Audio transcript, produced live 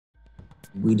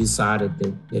We decided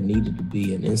that there needed to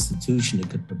be an institution that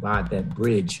could provide that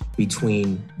bridge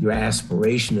between your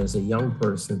aspiration as a young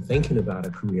person thinking about a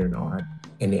career in art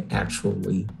and it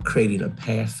actually creating a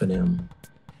path for them.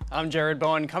 I'm Jared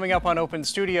Bowen. Coming up on Open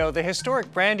Studio, the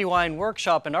historic Brandywine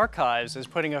Workshop and Archives is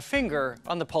putting a finger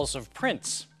on the pulse of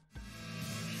Prince.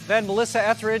 Then Melissa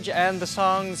Etheridge and the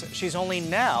songs she's only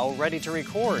now ready to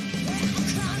record.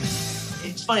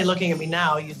 It's funny looking at me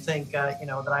now, you'd think, that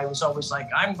I was always like,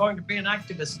 I'm going to be an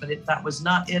activist, but that was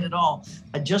not it at all.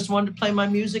 I just wanted to play my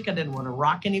music. I didn't want to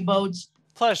rock any boats.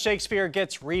 Plus, Shakespeare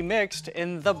gets remixed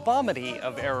in the Bomedy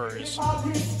of Errors.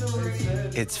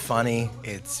 It's funny,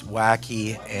 it's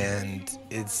wacky, and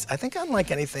it's, I think,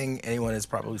 unlike anything anyone has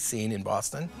probably seen in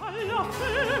Boston.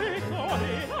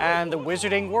 And the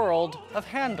wizarding world of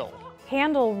Handel.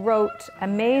 Handel wrote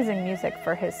amazing music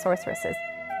for his sorceresses.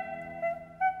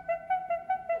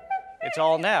 It's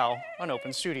all now on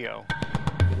Open Studio.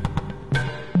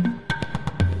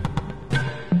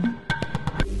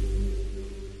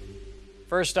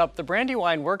 First up, the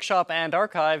Brandywine Workshop and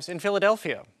Archives in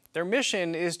Philadelphia. Their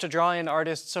mission is to draw in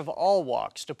artists of all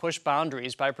walks to push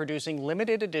boundaries by producing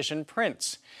limited edition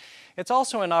prints. It's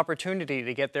also an opportunity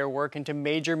to get their work into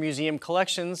major museum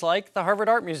collections like the Harvard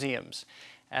Art Museums.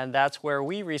 And that's where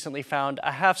we recently found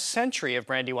a half-century of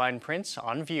Brandywine prints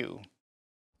on view.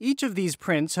 Each of these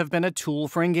prints have been a tool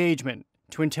for engagement,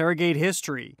 to interrogate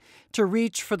history, to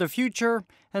reach for the future,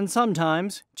 and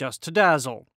sometimes just to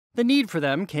dazzle. The need for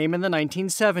them came in the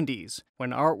 1970s,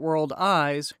 when art world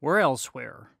eyes were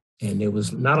elsewhere. And there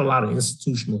was not a lot of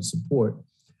institutional support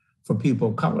for people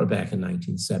of color back in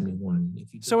 1971.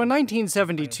 So in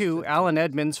 1972, Alan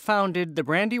Edmonds founded the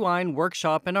Brandywine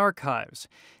Workshop and Archives,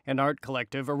 an art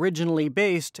collective originally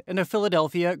based in a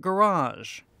Philadelphia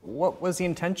garage. What was the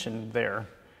intention there?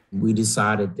 We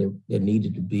decided that there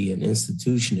needed to be an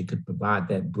institution that could provide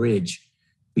that bridge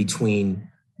between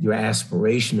your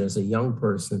aspiration as a young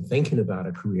person thinking about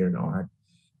a career in art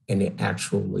and it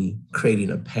actually creating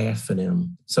a path for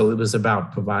them. So it was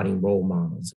about providing role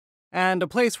models. And a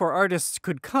place where artists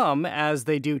could come, as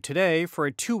they do today, for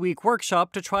a 2-week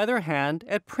workshop to try their hand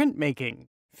at printmaking.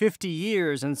 50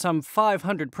 years and some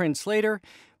 500 prints later,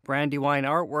 Brandywine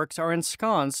artworks are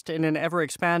ensconced in an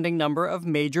ever-expanding number of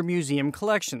major museum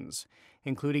collections,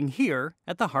 including here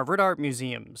at the Harvard Art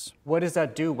Museums. What does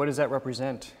that do? What does that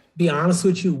represent? Be honest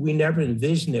with you, we never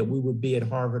envisioned that we would be at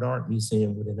Harvard Art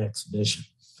Museum with an exhibition.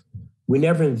 We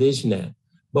never envisioned that.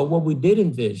 But what we did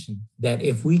envision, that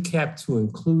if we kept to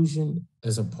inclusion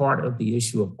as a part of the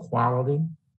issue of quality,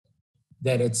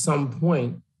 that at some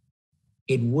point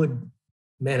it would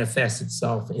manifest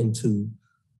itself into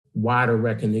wider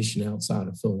recognition outside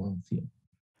of Philadelphia.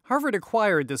 Harvard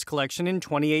acquired this collection in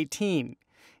 2018.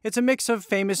 It's a mix of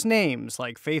famous names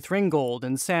like Faith Ringgold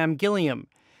and Sam Gilliam,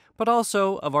 but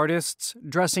also of artists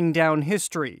dressing down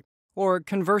history or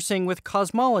conversing with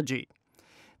cosmology.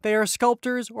 They are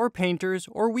sculptors or painters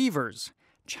or weavers,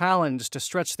 challenged to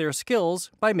stretch their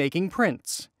skills by making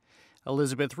prints.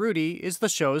 Elizabeth Rudy is the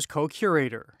show's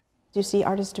co-curator. You see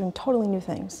artists doing totally new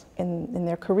things in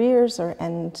their careers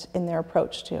and in their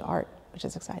approach to art, which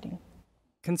is exciting.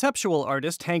 Conceptual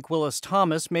artist Hank Willis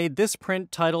Thomas made this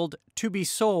print titled To Be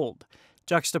Sold,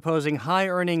 juxtaposing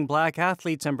high-earning black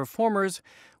athletes and performers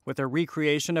with a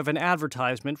recreation of an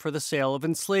advertisement for the sale of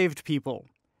enslaved people.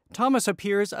 Thomas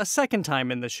appears a second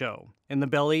time in the show, in the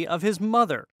belly of his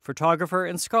mother, photographer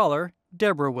and scholar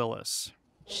Deborah Willis.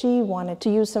 She wanted to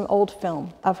use some old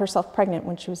film of herself pregnant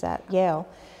when she was at Yale.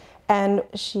 And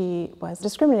she was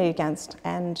discriminated against,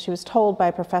 and she was told by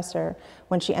a professor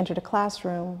when she entered a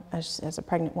classroom as a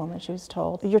pregnant woman, she was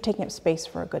told, "You're taking up space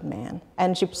for a good man."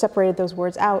 And she separated those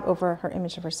words out over her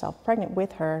image of herself pregnant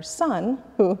with her son,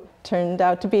 who turned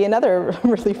out to be another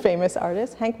really famous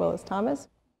artist, Hank Willis Thomas.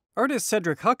 Artist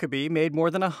Cedric Huckabee made more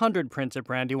than 100 prints at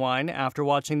Brandywine after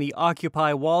watching the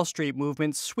Occupy Wall Street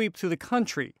movement sweep through the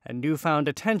country and newfound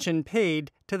attention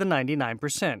paid to the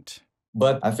 99%.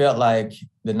 But I felt like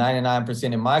the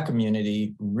 99% in my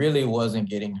community really wasn't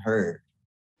getting heard.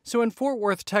 So in Fort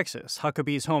Worth, Texas,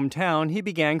 Huckabee's hometown, he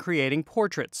began creating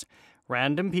portraits,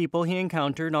 random people he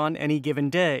encountered on any given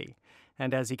day.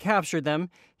 And as he captured them,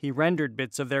 he rendered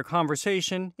bits of their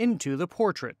conversation into the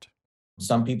portrait.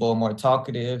 Some people are more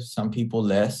talkative, some people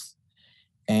less.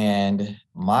 And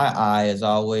my eye is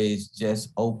always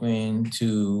just open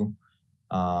to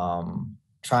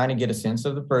trying to get a sense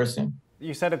of the person.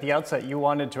 You said at the outset you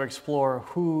wanted to explore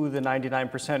who the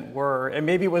 99% were, and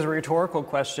maybe it was a rhetorical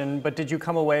question, but did you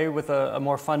come away with a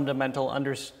more fundamental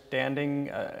understanding,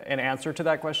 an answer to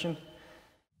that question?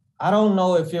 I don't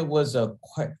know if it was a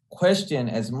question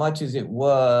as much as it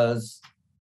was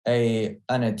an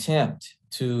attempt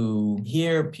to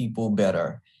hear people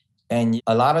better. And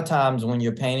a lot of times when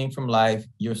you're painting from life,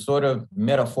 you're sort of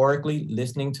metaphorically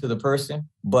listening to the person.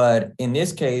 But in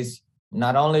this case,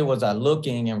 not only was I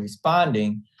looking and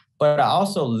responding, but I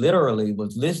also literally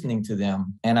was listening to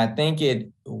them. And I think it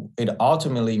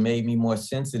ultimately made me more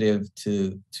sensitive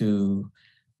to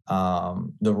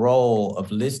the role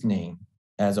of listening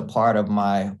as a part of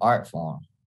my art form.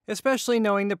 Especially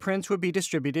knowing the prints would be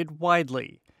distributed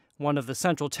widely. One of the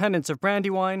central tenets of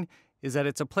Brandywine is that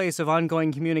it's a place of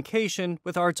ongoing communication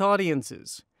with arts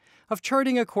audiences, of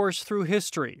charting a course through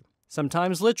history,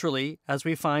 sometimes literally, as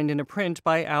we find in a print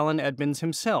by Alan Edmonds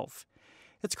himself.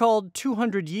 It's called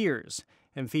 200 Years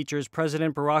and features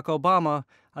President Barack Obama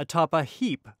atop a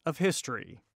heap of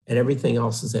history. And everything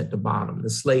else is at the bottom: the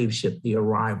slave ship, the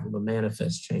arrival, the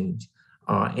manifest change.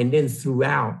 And then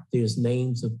throughout, there's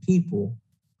names of people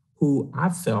who I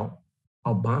felt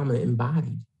Obama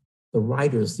embodied: the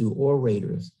writers, the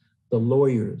orators, the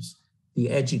lawyers, the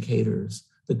educators,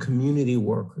 the community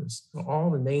workers,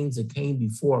 all the names that came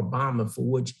before Obama, for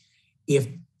which if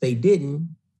they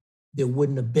didn't, there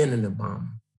wouldn't have been an Obama.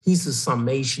 He's the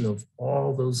summation of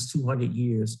all those 200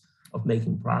 years of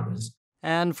making progress.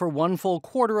 And for one full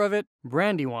quarter of it,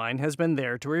 Brandywine has been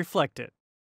there to reflect it.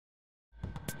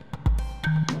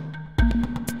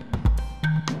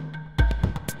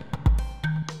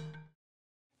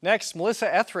 Next,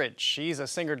 Melissa Etheridge. She's a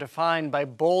singer defined by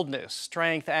boldness,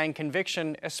 strength, and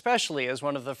conviction, especially as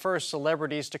one of the first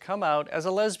celebrities to come out as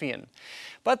a lesbian.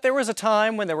 But there was a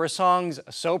time when there were songs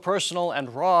so personal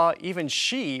and raw, even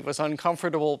she was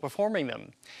uncomfortable performing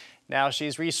them. Now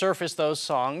she's resurfaced those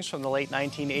songs from the late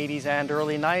 1980s and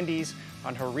early 90s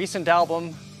on her recent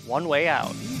album, One Way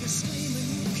Out.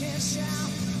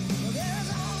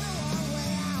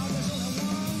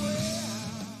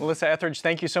 Melissa Etheridge,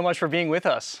 thank you so much for being with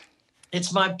us.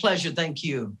 It's my pleasure, thank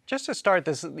you. Just to start,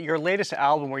 your latest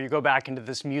album where you go back into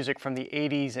this music from the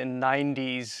 80s and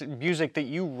 90s, music that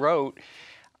you wrote,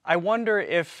 I wonder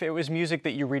if it was music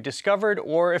that you rediscovered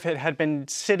or if it had been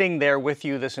sitting there with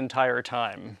you this entire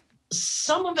time.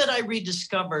 Some of it I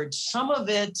rediscovered, some of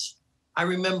it I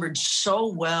remembered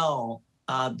so well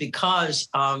because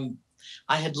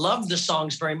I had loved the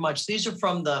songs very much. These are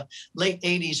from the late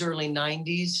 80s, early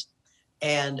 90s.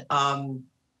 And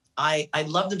I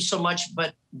loved them so much,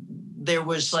 but there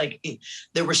were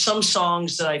some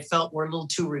songs that I felt were a little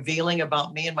too revealing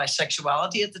about me and my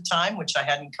sexuality at the time, which I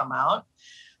hadn't come out.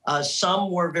 Some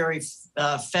were very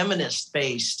feminist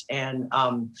based, and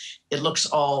it looks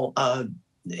all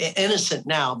innocent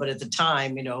now, but at the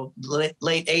time,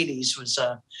 late 80s was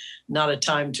not a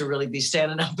time to really be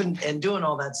standing up and doing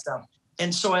all that stuff.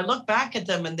 And so I look back at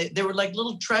them, and they were like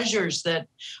little treasures that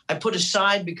I put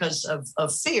aside because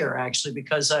of fear, actually,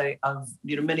 because of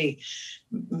many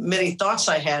thoughts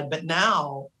I had. But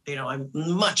now, I'm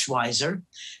much wiser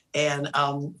and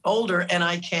older, and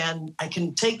I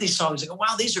can take these songs and go,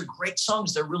 wow, these are great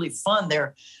songs. They're really fun.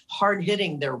 They're hard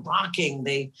hitting. They're rocking.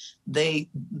 They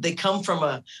come from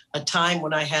a time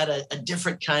when I had a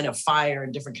different kind of fire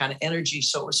and different kind of energy.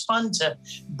 So it was fun to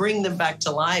bring them back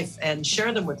to life and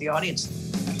share them with the audience.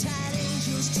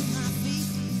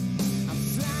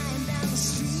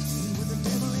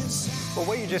 Well,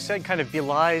 what you just said kind of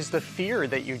belies the fear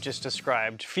that you just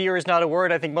described. Fear is not a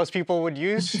word I think most people would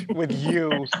use with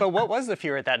you. But what was the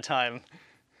fear at that time?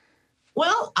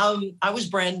 Well, I was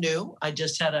brand new. I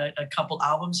just had a couple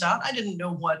albums out. I didn't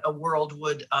know what a world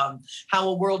would, how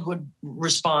a world would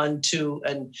respond to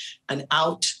an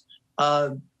out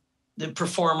the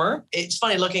performer. It's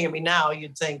funny looking at me now.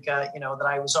 You'd think, that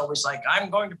I was always like, I'm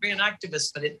going to be an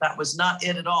activist, but that was not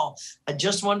it at all. I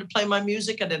just wanted to play my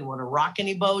music. I didn't want to rock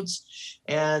any boats.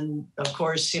 And of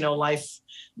course, life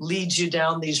leads you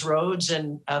down these roads.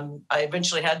 And I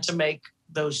eventually had to make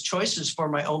those choices for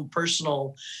my own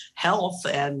personal health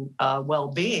and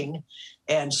well-being.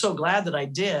 And so glad that I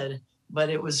did. But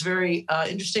it was very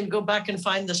interesting to go back and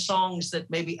find the songs that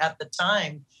maybe at the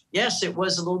time, yes, it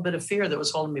was a little bit of fear that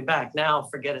was holding me back. Now,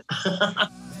 forget it.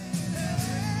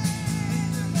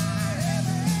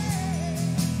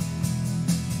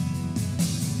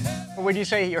 When you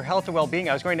say your health and well-being,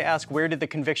 I was going to ask, where did the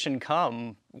conviction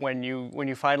come when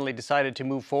you finally decided to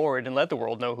move forward and let the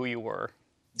world know who you were?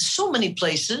 So many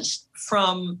places,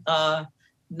 from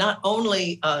not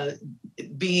only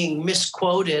being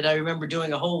misquoted. I remember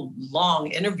doing a whole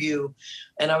long interview,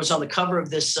 and I was on the cover of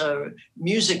this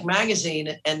music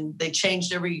magazine, and they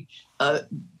changed every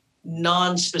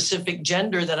non-specific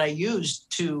gender that I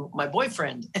used to my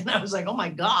boyfriend. And I was like, oh my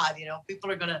God,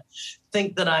 people are going to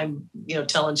think that I'm,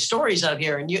 telling stories out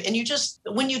here. And you just,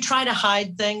 when you try to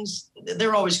hide things,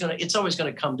 it's always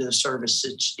going to come to the surface.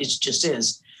 It just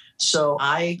is. So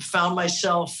I found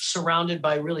myself surrounded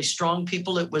by really strong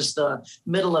people. It was the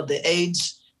middle of the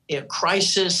AIDS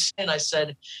crisis. And I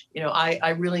said, I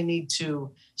really need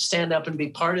to stand up and be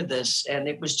part of this. And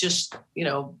it was just,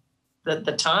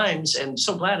 the times, and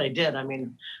so glad I did. I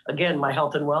mean, again, my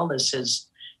health and wellness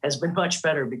has been much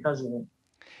better because of it.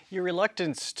 Your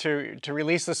reluctance to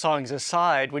release the songs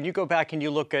aside, when you go back and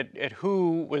you look at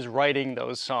who was writing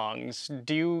those songs,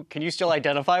 can you still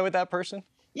identify with that person?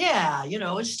 Yeah,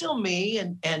 it's still me,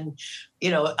 and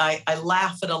I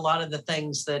laugh at a lot of the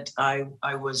things that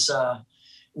I was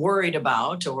worried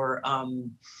about or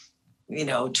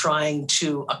trying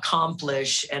to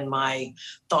accomplish, and my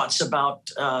thoughts about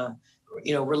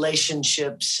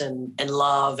relationships and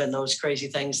love and those crazy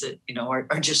things that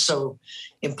are just so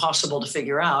impossible to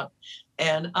figure out.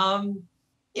 And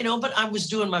but I was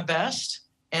doing my best,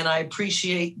 and I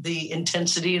appreciate the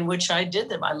intensity in which I did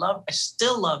them. I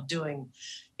still love doing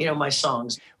my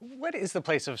songs. What is the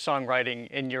place of songwriting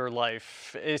in your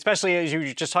life, especially as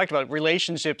you just talked about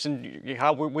relationships and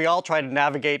how we all try to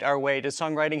navigate our way? Does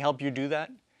songwriting help you do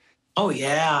that? Oh,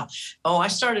 yeah. Oh, I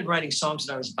started writing songs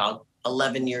when I was about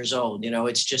 11 years old.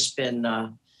 It's just been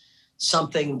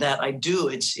something that I do.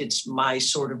 It's my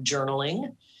sort of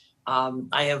journaling.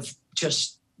 I have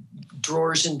just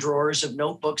drawers and drawers of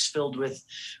notebooks filled with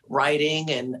writing,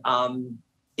 and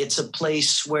it's a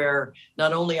place where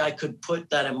not only I could put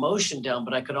that emotion down,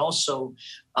 but I could also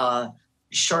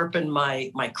sharpen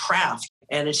my craft.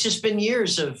 And it's just been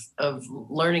years of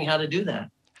learning how to do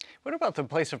that. What about the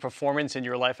place of performance in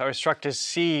your life? I was struck to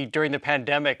see during the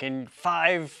pandemic, in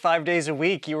five days a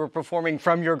week, you were performing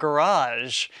from your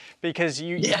garage because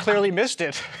you clearly missed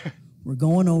it. We're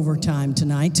going overtime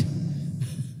tonight.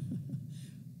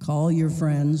 Call your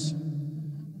friends.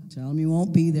 Tell them you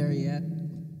won't be there yet.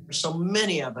 So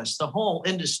many of us, the whole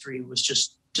industry was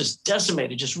just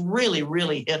decimated, just really,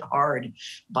 really hit hard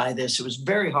by this. It was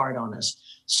very hard on us.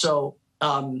 So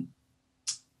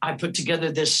I put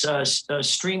together this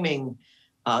streaming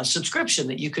subscription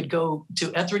that you could go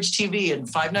to Etheridge TV and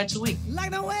 5 nights a week.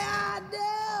 Like the way I do.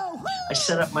 Woo! I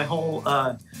set up my whole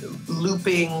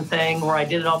looping thing where I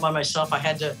did it all by myself. I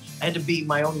had to be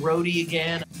my own roadie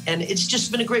again, and it's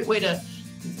just been a great way to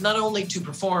not only to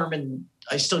perform, and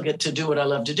I still get to do what I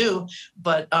love to do,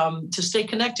 but to stay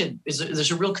connected.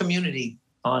 There's a real community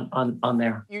on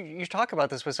there. You talk about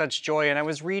this with such joy, and I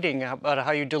was reading about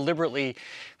how you deliberately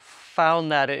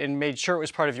found that and made sure it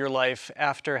was part of your life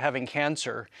after having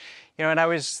cancer. And I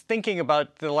was thinking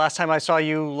about the last time I saw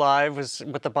you live was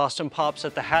with the Boston Pops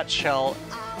at the Hat Shell.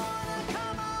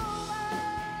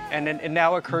 And it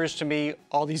now occurs to me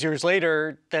all these years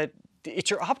later that it's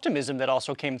your optimism that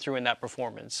also came through in that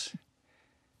performance.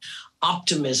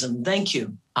 Optimism, thank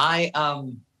you. I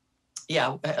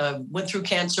went through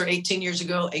cancer 18 years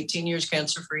ago, 18 years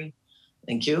cancer-free.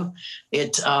 Thank you.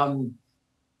 It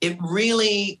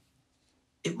really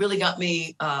got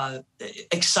me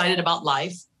excited about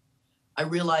life. I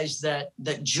realized that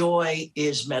joy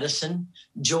is medicine.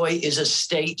 Joy is a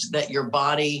state that your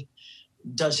body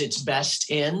does its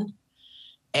best in.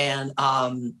 And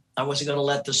I wasn't going to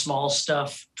let the small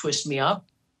stuff twist me up.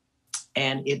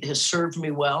 And it has served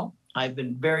me well. I've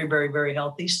been very, very, very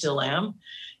healthy, still am.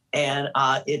 And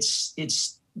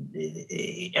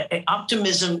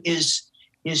optimism is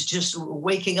just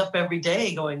waking up every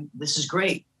day going, this is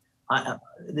great.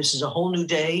 This is a whole new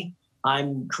day.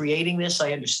 I'm creating this.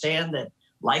 I understand that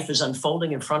life is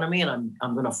unfolding in front of me, and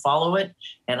I'm going to follow it.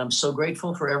 And I'm so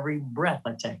grateful for every breath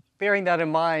I take. Bearing that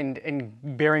in mind, and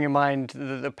bearing in mind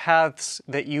the paths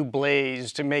that you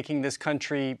blazed to making this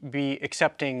country be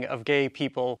accepting of gay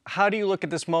people, how do you look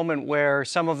at this moment where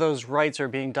some of those rights are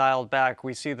being dialed back?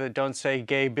 We see the Don't Say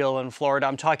Gay bill in Florida.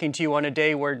 I'm talking to you on a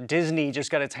day where Disney just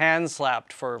got its hand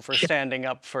slapped for standing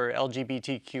up for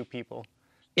LGBTQ people.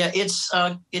 Yeah, it's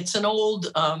an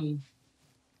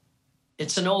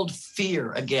old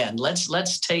fear again. Let's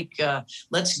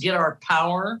get our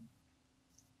power.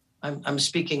 I'm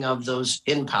speaking of those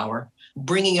in power,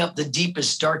 bringing up the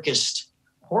deepest, darkest,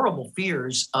 horrible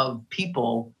fears of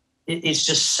people. It's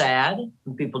just sad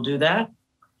when people do that.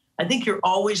 I think you're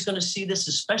always going to see this,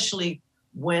 especially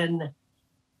when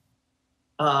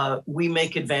we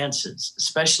make advances,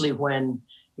 especially when,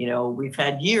 we've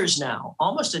had years now,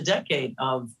 almost a decade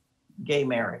of gay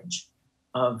marriage,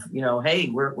 of, hey,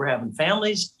 we're having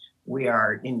families, we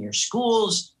are in your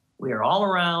schools, we are all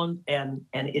around, and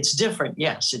it's different.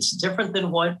 Yes, it's different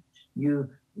than what you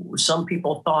some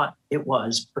people thought it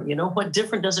was. But you know what?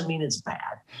 Different doesn't mean it's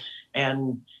bad.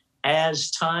 And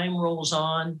as time rolls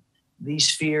on, these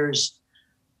fears,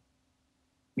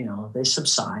 they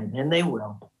subside, and they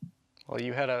will. Well,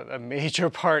 you had a major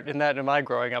part in that in my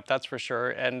growing up, that's for sure.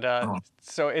 And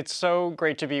so it's so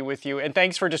great to be with you. And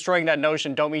thanks for destroying that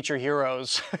notion, don't meet your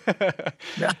heroes.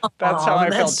 That's how I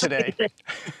felt today.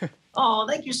 Oh,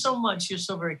 thank you so much. You're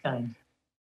so very kind.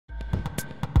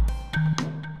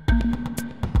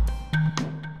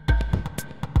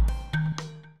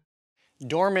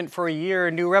 Dormant for a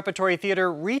year, New Repertory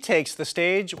Theater retakes the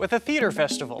stage with a theater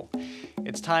festival.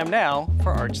 It's time now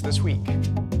for Arts This Week.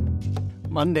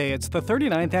 Monday, it's the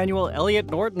 39th Annual Elliott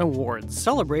Norton Awards,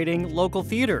 celebrating local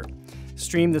theater.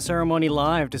 Stream the ceremony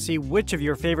live to see which of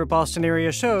your favorite Boston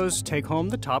area shows take home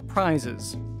the top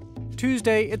prizes.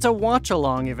 Tuesday, it's a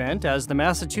watch-along event as the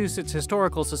Massachusetts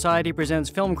Historical Society presents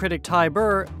film critic Ty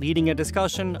Burr leading a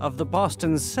discussion of the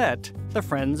Boston set, The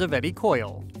Friends of Eddie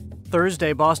Coyle.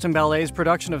 Thursday, Boston Ballet's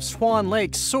production of Swan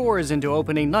Lake soars into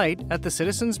opening night at the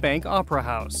Citizens Bank Opera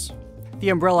House. The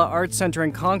Umbrella Arts Center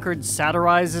in Concord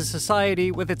satirizes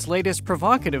society with its latest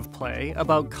provocative play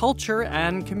about culture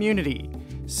and community.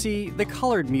 See The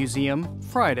Colored Museum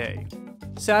Friday.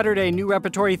 Saturday, New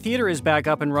Repertory Theater is back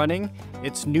up and running.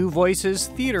 Its New Voices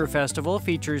Theater Festival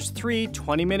features 3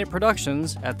 20-minute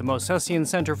productions at the Mosesian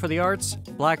Center for the Arts,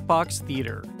 Black Box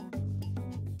Theater.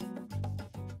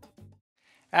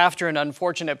 After an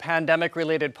unfortunate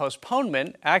pandemic-related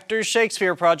postponement, Actors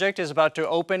Shakespeare Project is about to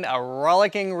open a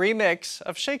rollicking remix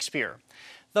of Shakespeare.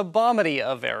 The Bomedy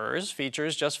of Errors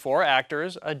features just 4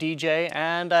 actors, a DJ,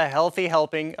 and a healthy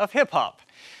helping of hip-hop.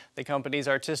 The company's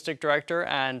artistic director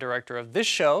and director of this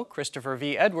show, Christopher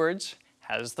V. Edwards,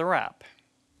 has the rap.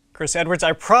 Chris Edwards,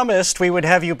 I promised we would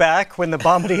have you back when the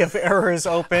Bomedy of Errors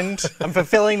opened. I'm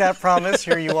fulfilling that promise.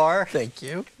 Here you are. Thank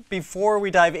you. Before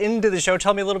we dive into the show,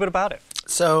 tell me a little bit about it.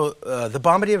 So, The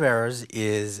Bomedy of Errors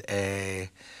is a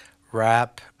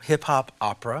rap hip-hop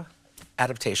opera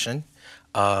adaptation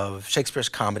of Shakespeare's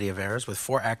Comedy of Errors with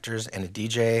 4 actors and a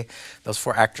DJ. Those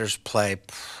 4 actors play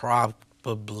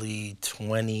probably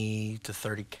 20 to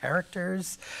 30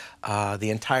 characters. The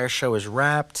entire show is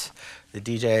rapped. The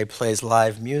DJ plays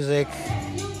live music.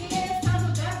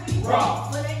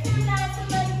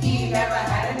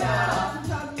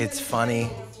 It's funny,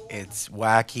 it's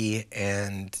wacky,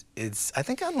 and it's, I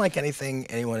think, unlike anything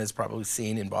anyone has probably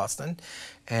seen in Boston.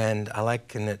 And I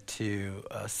liken it to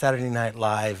Saturday Night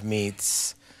Live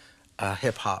meets a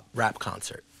hip-hop rap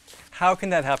concert. How can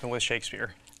that happen with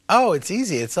Shakespeare? Oh, it's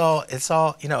easy. It's all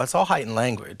heightened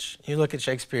language. You look at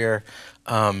Shakespeare,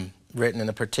 written in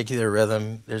a particular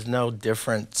rhythm. There's no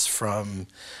difference from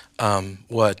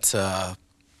what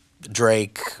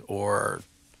Drake or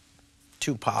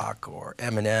Tupac or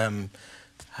Eminem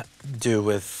do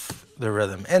with the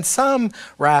rhythm. And some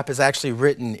rap is actually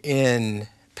written in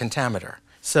pentameter.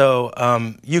 So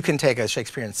you can take a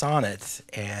Shakespearean sonnet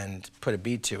and put a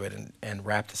beat to it and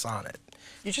rap the sonnet.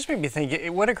 You just made me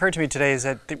think, what occurred to me today is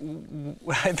that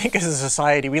I think as a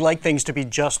society, we like things to be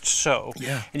just so.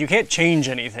 Yeah. And you can't change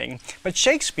anything. But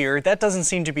Shakespeare, that doesn't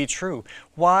seem to be true.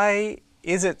 Why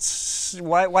is it,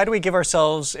 why do we give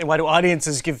ourselves, and why do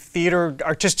audiences give theater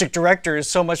artistic directors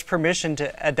so much permission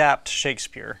to adapt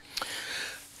Shakespeare?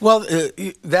 Well,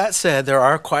 that said, there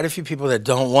are quite a few people that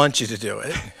don't want you to do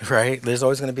it, right? There's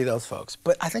always going to be those folks.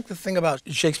 But I think the thing about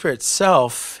Shakespeare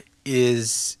itself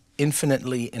is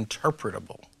infinitely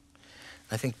interpretable.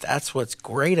 I think that's what's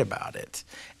great about it.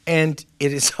 And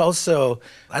it is also,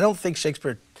 I don't think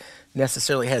Shakespeare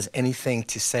necessarily has anything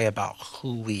to say about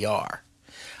who we are.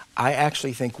 I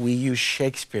actually think we use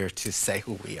Shakespeare to say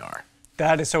who we are.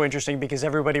 That is so interesting because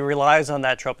everybody relies on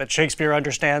that trope that Shakespeare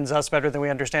understands us better than we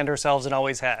understand ourselves and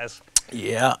always has.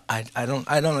 Yeah, I don't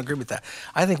agree with that.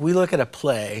 I think we look at a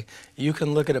play, you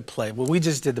can look at a play. Well, we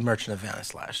just did The Merchant of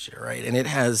Venice last year, right? And it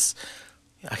has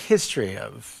a history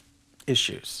of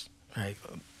issues, right?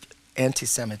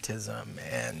 Anti-Semitism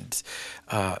and,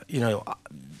 you know,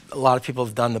 a lot of people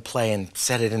have done the play and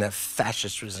set it in a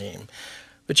fascist regime.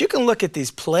 But you can look at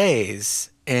these plays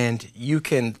and you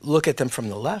can look at them from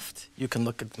the left, you can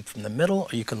look at them from the middle,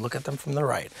 or you can look at them from the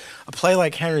right. A play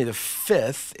like Henry V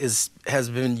has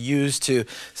been used to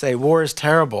say war is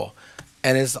terrible,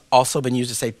 and has also been used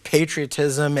to say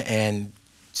patriotism and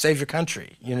save your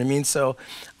country. You know what I mean? So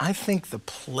I think the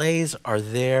plays are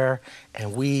there,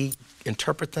 and we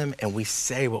interpret them, and we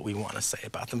say what we want to say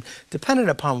about them, dependent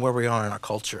upon where we are in our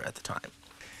culture at the time.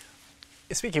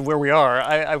 Speaking of where we are,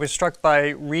 I was struck by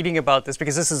reading about this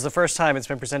because this is the first time it's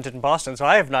been presented in Boston, so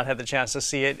I have not had the chance to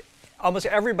see it. Almost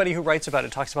everybody who writes about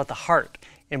it talks about the heart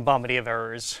in Bomedy of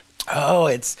Errors. Oh,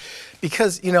 it's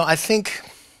because, I think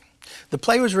the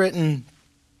play was written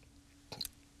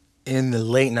in the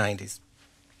late 90s.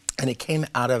 And it came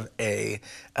out of a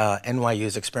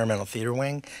NYU's experimental theater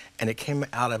wing, and it came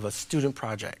out of a student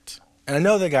project. And I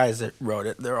know the guys that wrote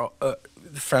it. They're all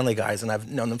friendly guys, and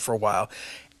I've known them for a while.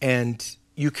 And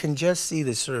you can just see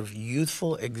this sort of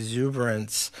youthful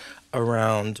exuberance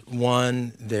around,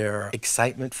 one, their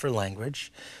excitement for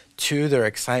language, two, their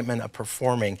excitement of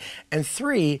performing, and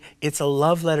three, it's a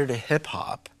love letter to hip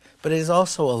hop, but it is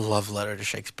also a love letter to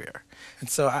Shakespeare. And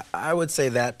so I would say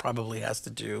that probably has to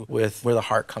do with where the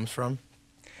heart comes from.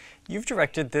 You've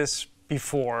directed this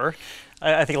before.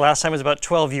 I think last time was about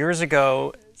 12 years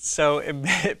ago. So it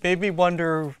made me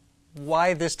wonder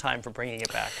why this time for bringing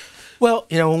it back. Well,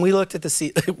 when we looked at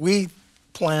the we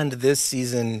planned this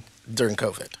season during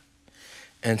COVID.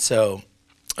 And so,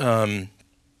 everyone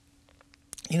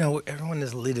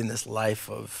is leading this life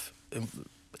of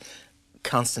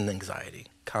constant anxiety,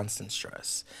 constant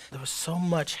stress. There was so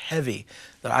much heavy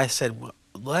that I said, well,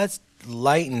 let's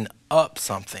lighten up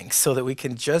something so that we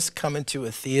can just come into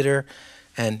a theater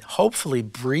and hopefully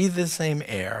breathe the same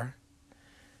air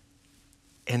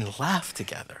and laugh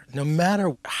together. No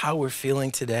matter how we're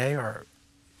feeling today, or,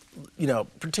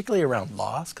 particularly around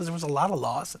loss, because there was a lot of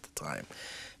loss at the time.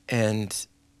 And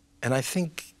I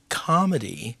think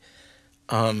comedy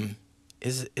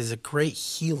is a great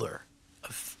healer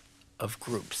of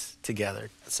groups together.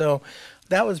 So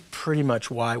that was pretty much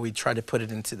why we tried to put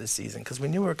it into the season, because we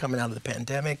knew we were coming out of the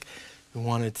pandemic. We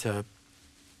wanted to,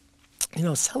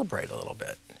 celebrate a little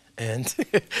bit. And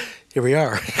here we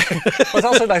are. Well, it's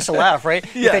also nice to laugh, right?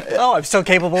 You think, oh, I'm still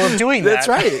capable of doing that. That's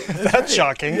right. That's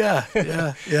shocking.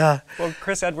 Yeah. Well,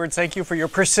 Chris Edwards, thank you for your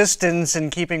persistence in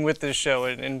keeping with this show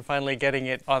and finally getting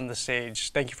it on the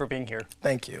stage. Thank you for being here.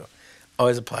 Thank you.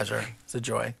 Always a pleasure. It's a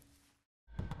joy.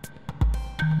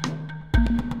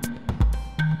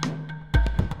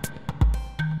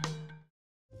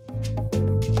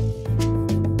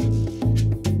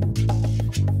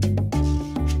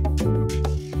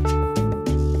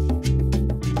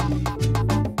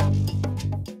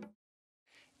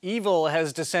 Evil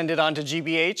has descended onto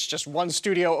GBH, just one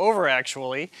studio over,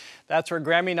 actually. That's where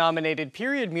Grammy-nominated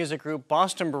period music group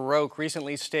Boston Baroque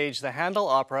recently staged the Handel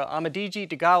opera Amadigi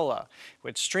di Gaula,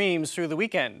 which streams through the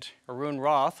weekend. Arun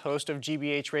Roth, host of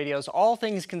GBH Radio's All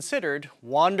Things Considered,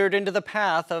 wandered into the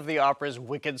path of the opera's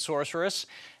wicked sorceress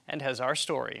and has our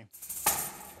story.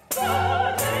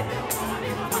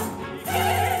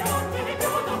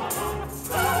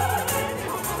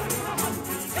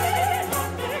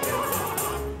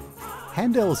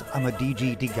 Handel's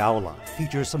Amadigi di Gaula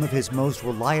features some of his most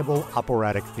reliable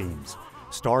operatic themes,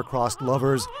 star-crossed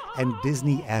lovers and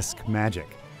Disney-esque magic.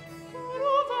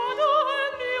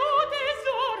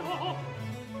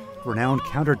 Renowned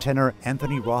countertenor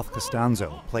Anthony Roth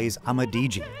Costanzo plays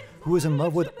Amadigi, who is in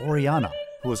love with Oriana,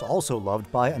 who is also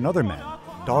loved by another man,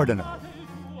 Dardano.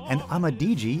 And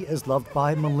Amadigi is loved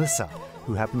by Melissa,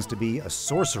 who happens to be a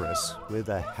sorceress with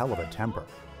a hell of a temper.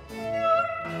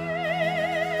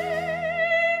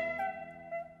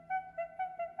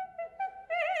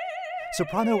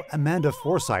 Soprano Amanda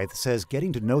Forsyth says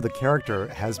getting to know the character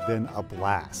has been a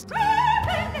blast.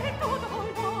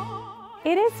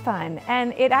 It is fun,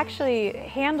 and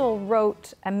Handel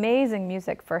wrote amazing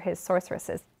music for his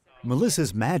sorceresses.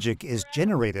 Melissa's magic is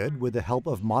generated with the help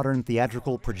of modern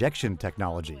theatrical projection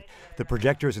technology. The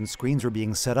projectors and screens were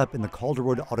being set up in the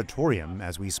Calderwood Auditorium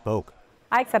as we spoke.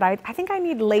 I said, I think I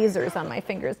need lasers on my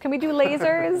fingers. Can we do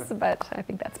lasers? But I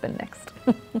think that's been next.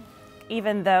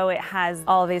 Even though it has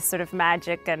all these sort of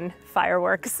magic and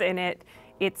fireworks in it,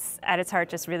 it's at its heart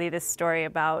just really this story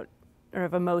about sort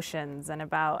of emotions and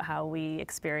about how we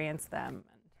experience them.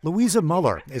 Louisa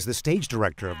Muller is the stage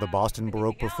director of the Boston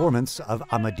Baroque performance of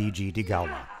Amadigi di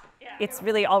Gaula. It's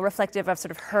really all reflective of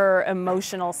sort of her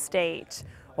emotional state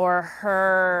or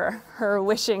her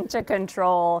wishing to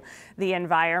control the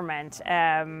environment.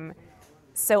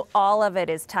 So all of it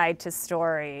is tied to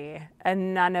story,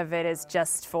 and none of it is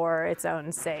just for its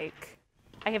own sake.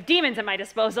 I have demons at my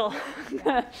disposal.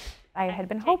 I had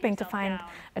been hoping to find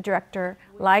a director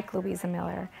like Louisa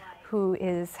Miller who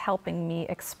is helping me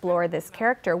explore this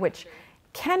character, which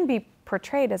can be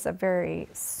portrayed as a very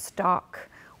stock,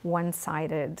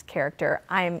 one-sided character.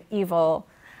 I'm evil,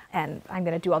 and I'm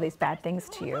going to do all these bad things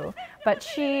to you. But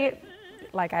she,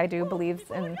 like I do,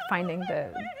 believes in finding the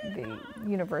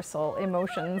universal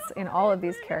emotions in all of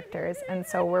these characters. And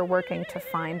so we're working to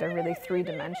find a really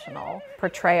three-dimensional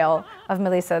portrayal of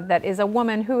Melissa that is a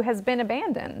woman who has been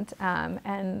abandoned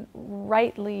and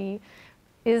rightly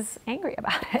is angry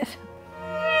about it.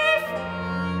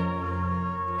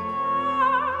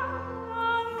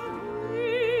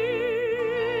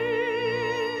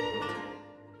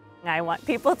 I want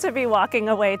people to be walking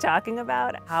away talking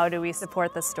about how do we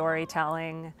support the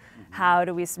storytelling, how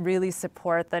do we really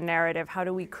support the narrative, how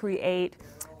do we create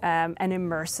an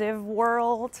immersive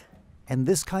world. And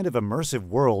this kind of immersive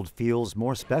world feels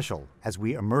more special as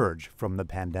we emerge from the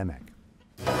pandemic.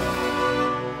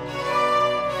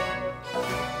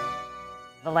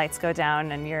 The lights go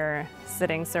down and you're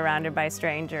sitting surrounded by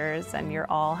strangers and you're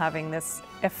all having this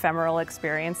ephemeral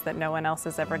experience that no one else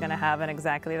is ever going to have in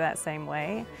exactly that same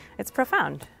way. It's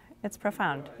profound. It's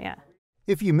profound, yeah.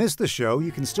 If you missed the show,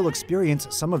 you can still experience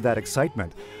some of that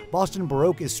excitement. Boston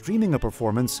Baroque is streaming a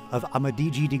performance of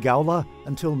Amadigi di Gaula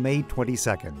until May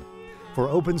 22nd. For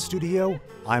Open Studio,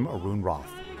 I'm Arun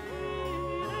Roth.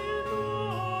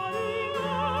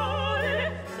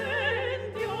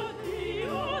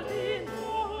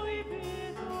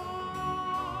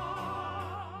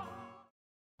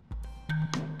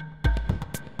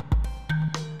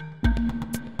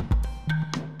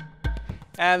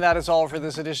 And that is all for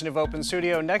this edition of Open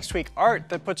Studio. Next week, art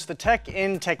that puts the tech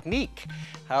in technique.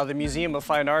 How the Museum of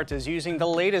Fine Art is using the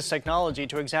latest technology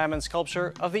to examine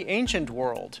sculpture of the ancient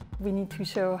world. We need to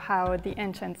show how the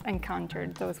ancients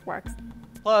encountered those works.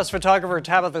 Plus, photographer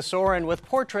Tabitha Soren with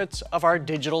portraits of our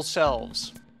digital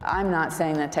selves. I'm not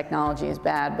saying that technology is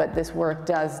bad, but this work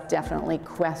does definitely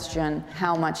question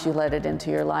how much you let it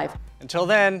into your life. Until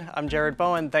then, I'm Jared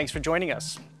Bowen. Thanks for joining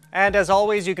us. And as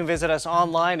always, you can visit us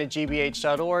online at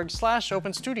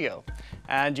gbh.org/openstudio.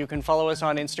 And you can follow us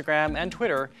on Instagram and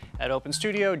Twitter at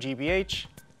OpenStudioGBH.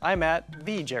 I'm at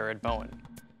the Jared Bowen.